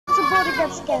go to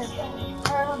get scared.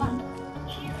 Alright, hold on.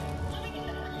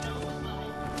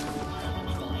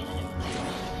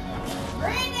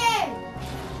 Brandon!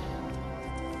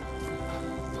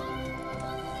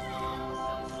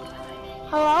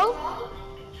 Hello?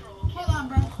 Hold on,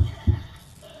 bro.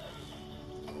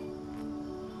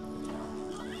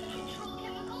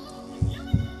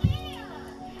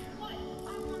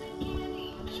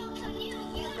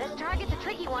 This target's a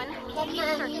tricky one. Keep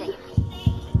searching.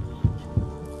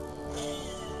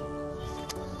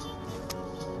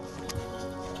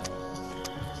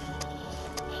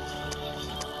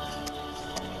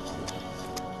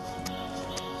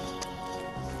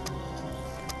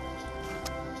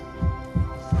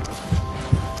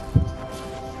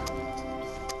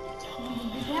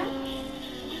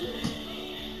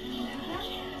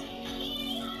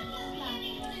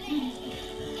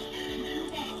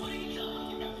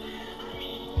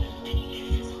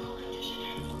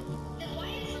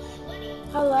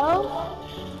 Hello?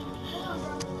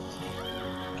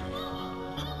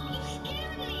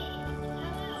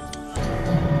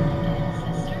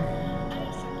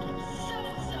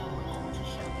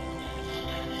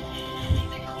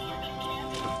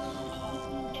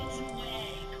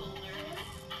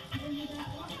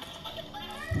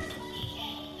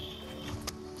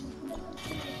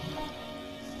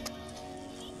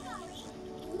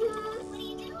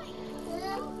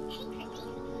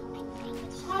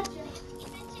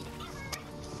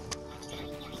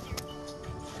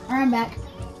 Alright, I'm back.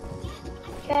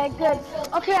 Okay, good.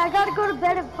 Okay, I gotta go to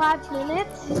bed in 5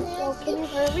 minutes. So can you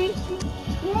hurry?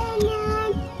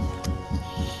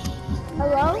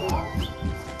 Hello?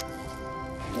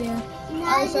 Yeah.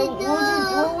 Alright, so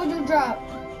what would you drop?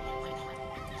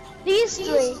 These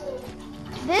 3.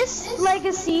 This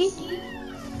legacy,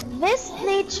 this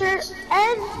nature,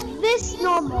 and this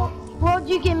normal. What would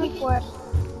you give me for it?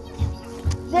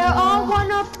 They're all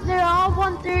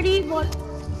 130,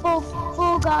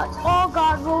 full god, all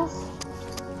goggles.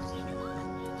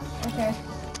 Okay.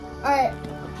 Alright.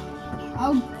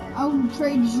 I'll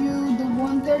trade you the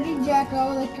 130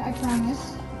 Jacko, like I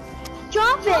promised.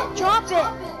 Drop it,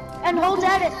 and hold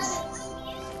edits.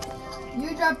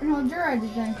 You drop and hold your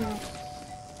edit, Jacko.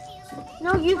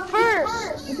 No, you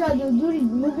first. What's up, dude?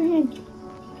 Move your hand.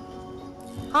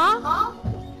 Huh?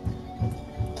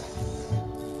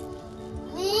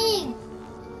 Me.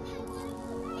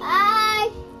 Hi.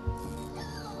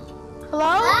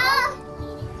 Hello?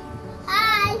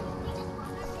 Hi.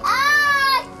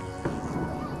 Hi.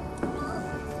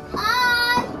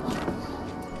 Hi.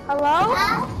 Hello?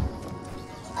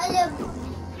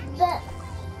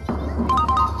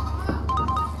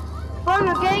 Bro,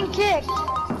 you're getting kicked.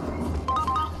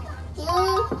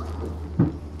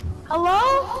 Hello?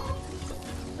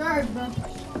 Sorry, bro.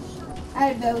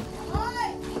 Alright, Bill.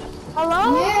 Hello?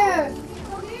 Yeah.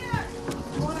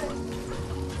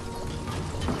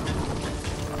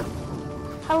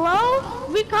 Hello?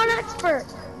 Recon expert.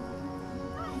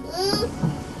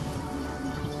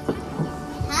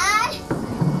 Hi.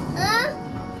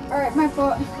 Alright, my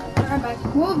fault. I'm back.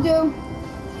 Will do.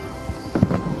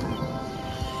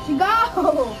 You go!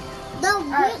 No.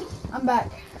 Alright, I'm back.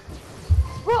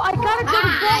 Bro, I gotta go to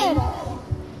bed.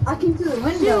 I can see the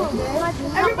window. Dude, like a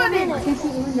couple Everybody! I minutes. can see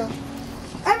the window.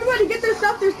 Everybody get their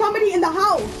stuff. There's somebody in the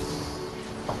house.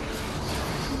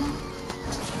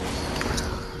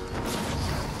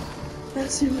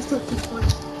 Let's see what's up this one.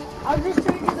 I'll just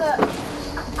trade you the...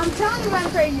 I'm telling you what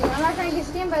I'm trading you. I'm not trying to get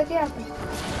scammed by the happen.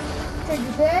 Trade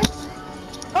you this.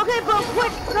 Okay, bro,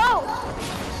 quick, go.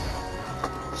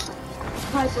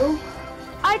 Hi, bro.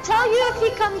 I tell you if he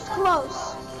comes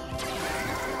close.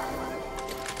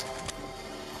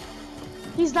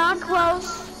 He's not close.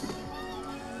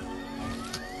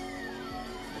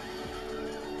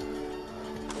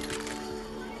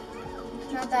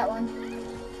 Not that one.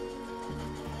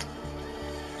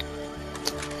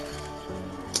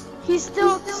 He's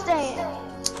still staying.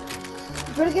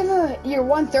 You better give him your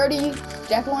 130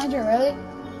 jack-o'-lantern, really?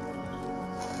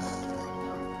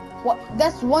 What?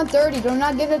 That's 130. Do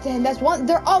not give it to him. That's one.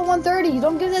 They're all 130.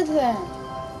 Don't give it to them.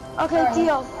 Okay,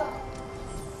 deal.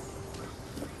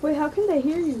 Wait, how can they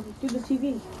hear you through the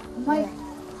TV? Mike.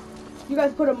 You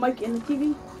guys put a mic in the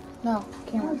TV? No,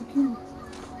 camera.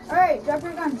 All right, drop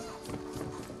your gun.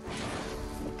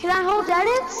 Can I hold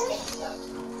edits?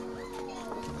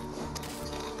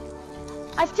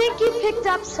 I think you picked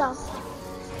up some.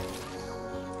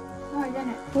 No, I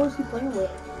didn't. Who is he playing with?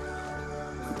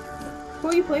 Who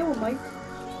are you playing with, Mike?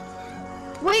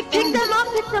 Wait, pick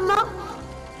them up.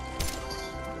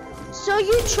 So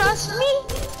you trust me?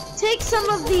 Take some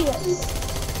of these.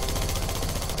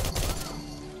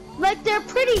 Like, they're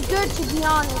pretty good, to be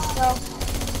honest, though.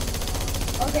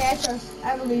 Okay,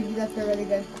 I believe you that they're really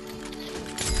good.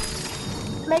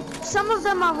 Like, some of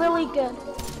them are really good.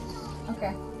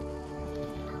 Okay.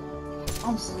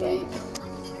 I'm scared.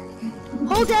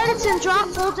 Hold edits and drop,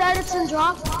 hold edits and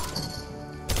drop.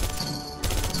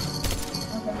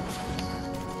 Okay.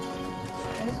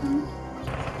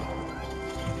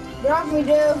 Drop me,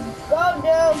 dude. Go,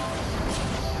 dude.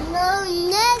 No,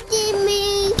 nothing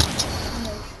me.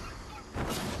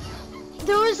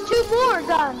 There was 2 more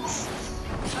guns.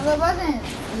 No, there wasn't.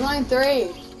 There's only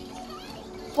 3.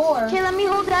 4. Okay, let me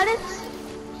hold edits.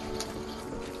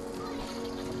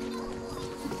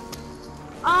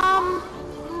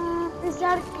 Is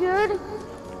that good?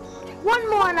 1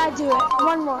 more and I do it.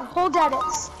 1 more. Hold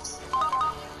edits.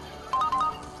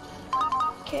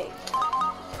 Okay.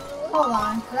 Hold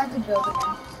on. I have to build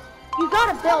again. You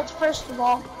gotta build first of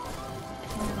all.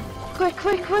 Quick,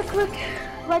 quick, quick, quick.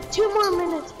 Like 2 more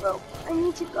minutes, bro. I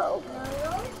need to go.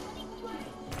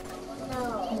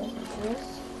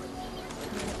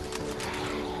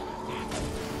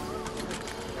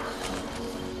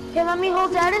 Okay, let me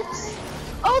hold edits.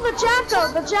 Oh, the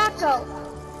Jacko, the Jacko.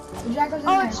 The Jacko's in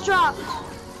Oh, there. it's dropped.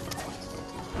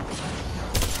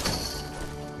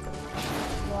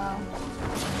 Wow.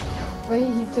 Wait,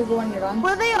 he took one your gun?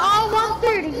 Were they all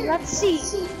 130? Let's see.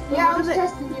 Yeah, I was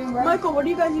testing you, bro. Michael, what are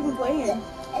you guys even playing?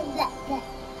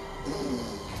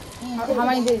 How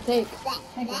many did it take?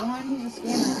 Take 1, he's a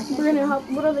scammer. I We're gonna help.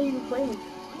 What are they even playing?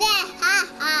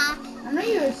 I know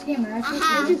you're a scammer. I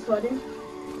You're think just flooding.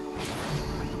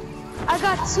 I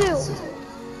got 2.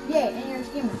 Yeah, and you're a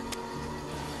scammer.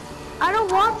 I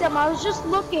don't want them. I was just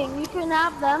looking. You can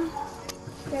have them.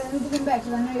 Okay, let me put them back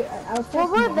because I know I was What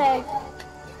testing were you. they?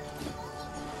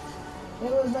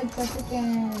 It was like the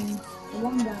freaking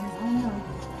one gun. I don't know.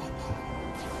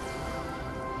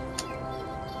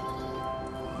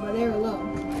 But they were low.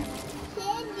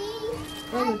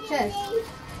 There was a chest.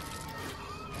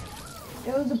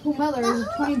 It was a Pumela. It was a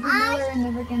 20 Pumela and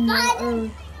the freaking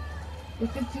the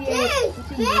 58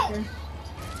 50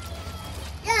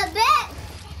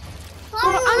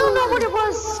 Well, I don't know what it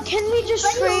was. Can we just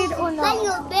trade or no?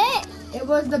 It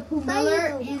was the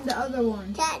Pumela and the other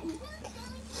one.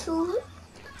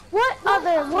 What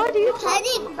other? What are you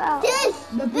talking about?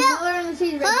 The Pumela and the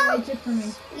seed red that they took from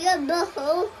me.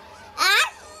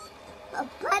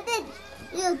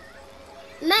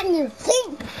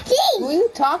 Who are you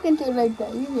talking to like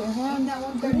that? You get And that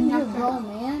 130 you're knocked her grown, out.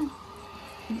 man.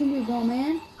 You think you're grown,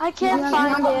 man? I can't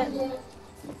find it.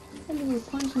 I think you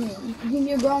punch me. You think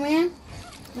you're a grown man?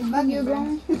 You think you're a grown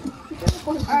man?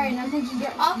 Alright, now since you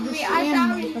get off me, I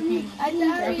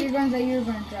drop your guns that you're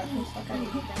gonna drop. Fuck out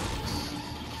of here.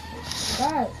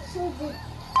 God.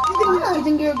 You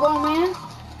think you're a grown man?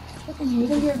 You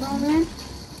think you're a grown man?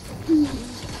 You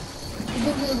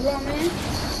think you're a grown man?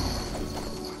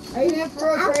 Are you here for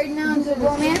a trade now into a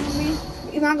grown man?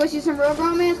 You wanna go see some real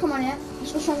grown man? Come on, yeah.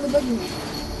 Let's go show him the boogeyman.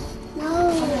 No.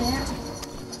 Come on, yeah.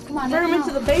 Come on, Turn him now.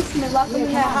 into the basement, lock him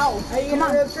in that house. Are you Come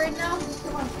gonna on. real trade now?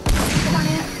 Come on. Come on,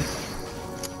 yeah.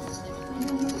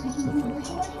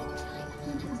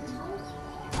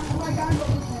 Oh my God, what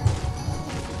was that?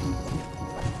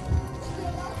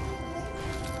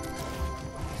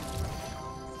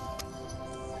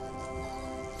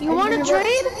 You want to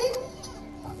trade?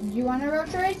 Do you want a real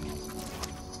trade?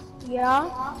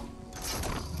 Yeah.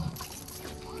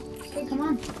 Okay, come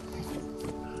on.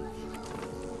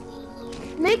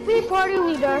 Make me party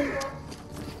leader.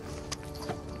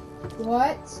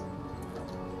 What?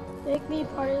 Make me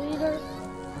party leader.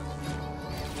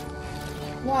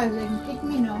 Why? They can kick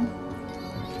me, no.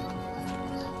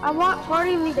 I want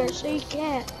party leader, so you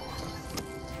can't.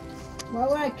 Why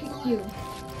would I kick you?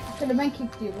 I could have been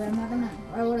kicked you, but I'm not gonna.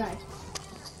 Why would I?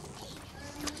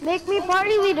 Make me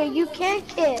party leader. You can't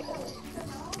kick.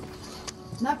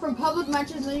 Not for public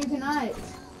matches, no you cannot.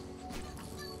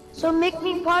 So make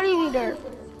me party leader.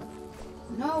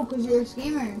 No, because you're a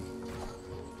scammer.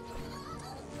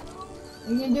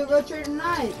 Are you gonna do a road trade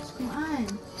tonight? Come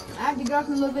on. I have to get off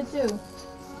in a little bit too.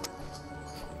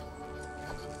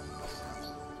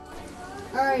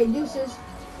 Alright, deuces.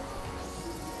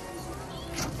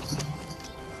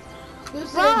 Deuces.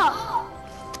 Stop.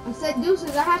 I said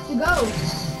deuces, I have to go.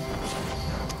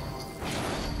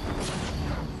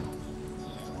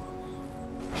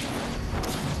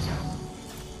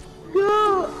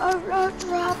 No, I'm not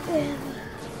dropping.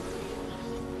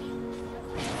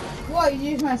 What,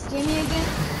 you just want to scam me again?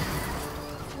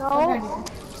 No.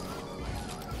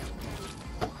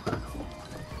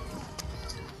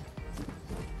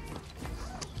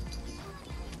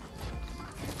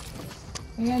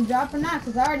 You gonna drop or not?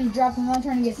 Cause I already dropped and I'm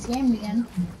trying to get scammed again.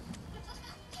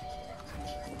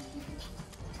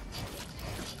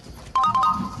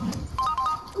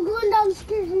 I'm going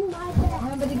downstairs in my bed.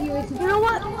 No, but they keep wasting. You know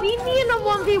what? Beat me in a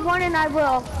 1v1 and I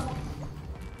will.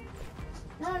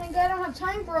 No, nigga, I don't have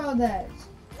time for all that.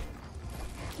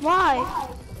 Why?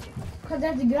 Cause I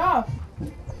have to get off.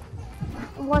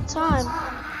 What time?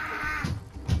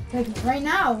 Like right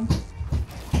now.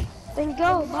 Then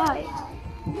go, bye.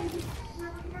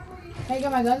 Can I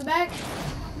get my guns back?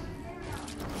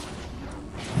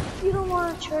 You don't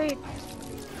want to trade.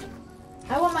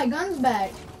 I want my guns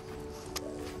back.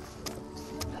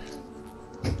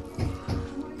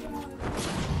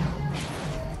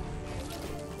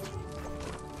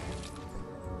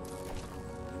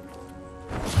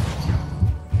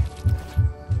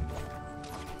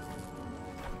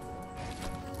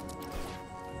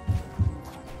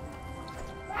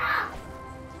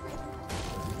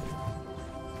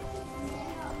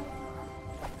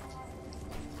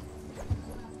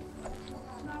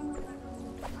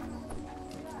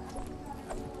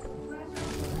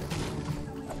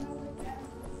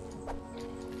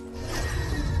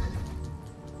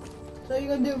 So you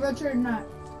gonna do a real trade or not?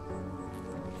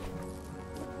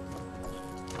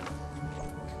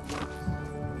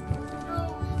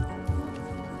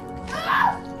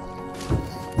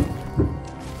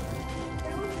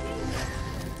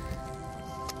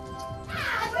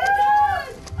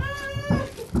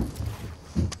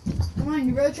 Come on,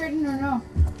 you real trading or no?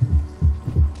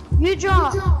 You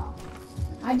drop.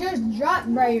 I just dropped,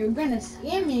 bro. You're gonna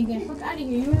scam me again. Fuck out of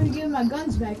here. You wanna give my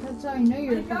guns back. That's how I know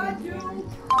you're a fucking scammer.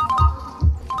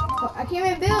 Fuck, I can't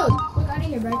even build. Fuck out of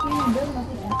here, bro. I can't even build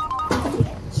nothing.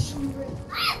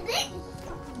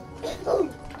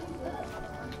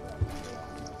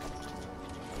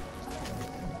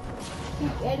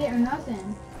 Can't edit or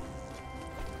nothing.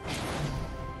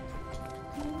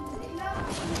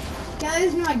 Can I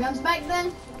just get my guns back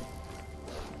then?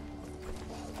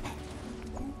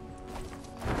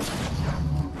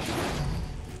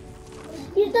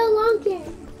 Use the launcher.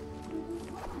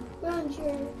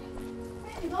 Launcher.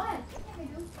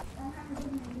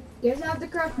 Guess I have to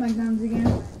craft my guns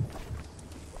again.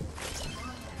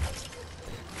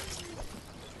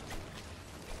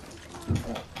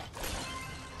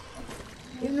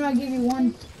 Even though I give you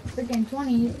one freaking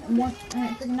 20,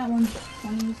 freaking not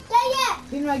 120.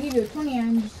 Even though I give you a 20,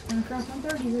 I'm just gonna craft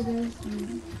 130 with this.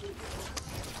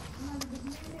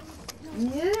 And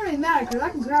it doesn't really matter because I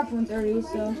can craft 130,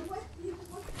 so.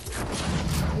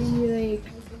 Like.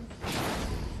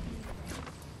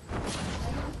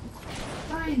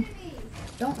 Fine.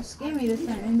 Don't scam me this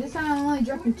time. And this time I'm only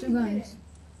dropping 2 guns.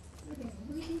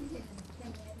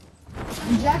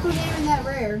 And Jackal's ain't even that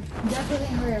rare. Jackal's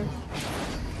ain't rare.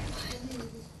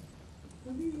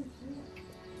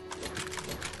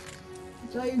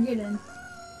 That's all you're getting.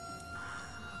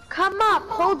 Come up.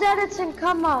 Hold edits and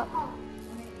come up.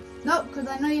 Nope, because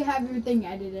I know you have everything.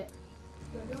 I did it.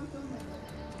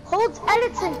 Hold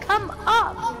edits and come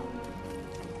up.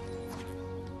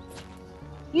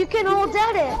 You can hold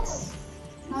edits.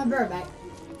 Oh, Burr back.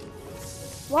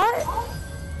 What?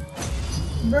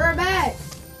 Burr back.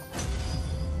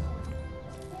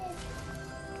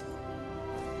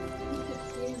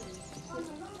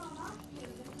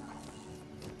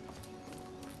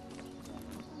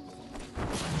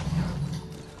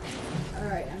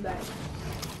 Alright, I'm back.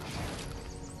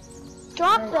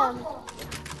 Drop them.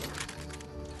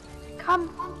 Come.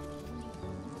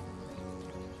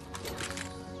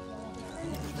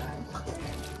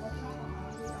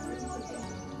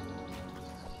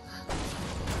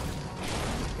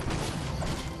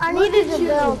 I needed to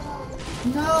build.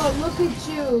 No, look at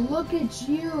you. Look at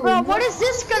you. Bro, what is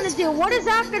this gonna do? What is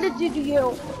that gonna do to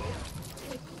you?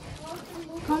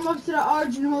 Come up to the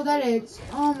arch and hold edits.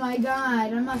 Oh my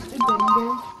god, I'm not stupid,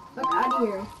 nigga. Fuck out of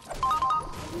here.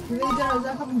 You really thought I was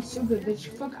that fucking stupid, bitch.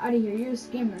 Fuck out of here. You're a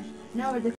scammer. Now we're the